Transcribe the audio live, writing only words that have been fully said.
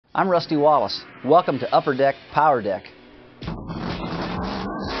I'm Rusty Wallace. Welcome to Upper Deck Power Deck.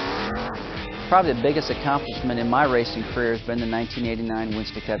 Probably the biggest accomplishment in my racing career has been the 1989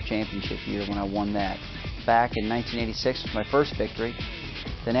 Winston Cup Championship year when I won that. Back in 1986 was my first victory.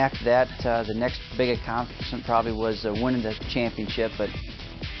 Then after that, the next big accomplishment probably was winning the championship. But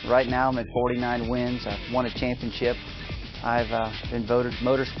right now I'm at 49 wins. I've won a championship. I've been voted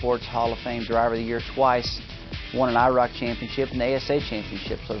Motorsports Hall of Fame Driver of the Year twice. Won an IROC championship and the ASA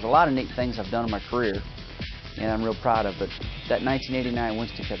championship. So there's a lot of neat things I've done in my career, and I'm real proud of it. That 1989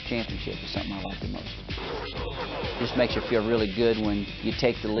 Winston Cup championship is something I like the most. It just makes you feel really good when you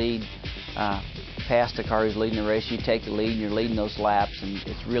take the lead past the car who's leading the race. You take the lead and you're leading those laps, and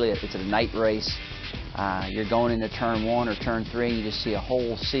it's a night race. You're going into turn 1 or turn 3 and you just see a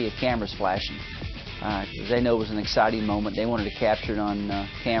whole sea of cameras flashing. They know it was an exciting moment. They wanted to capture it on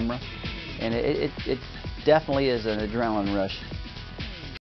camera, and it definitely is an adrenaline rush.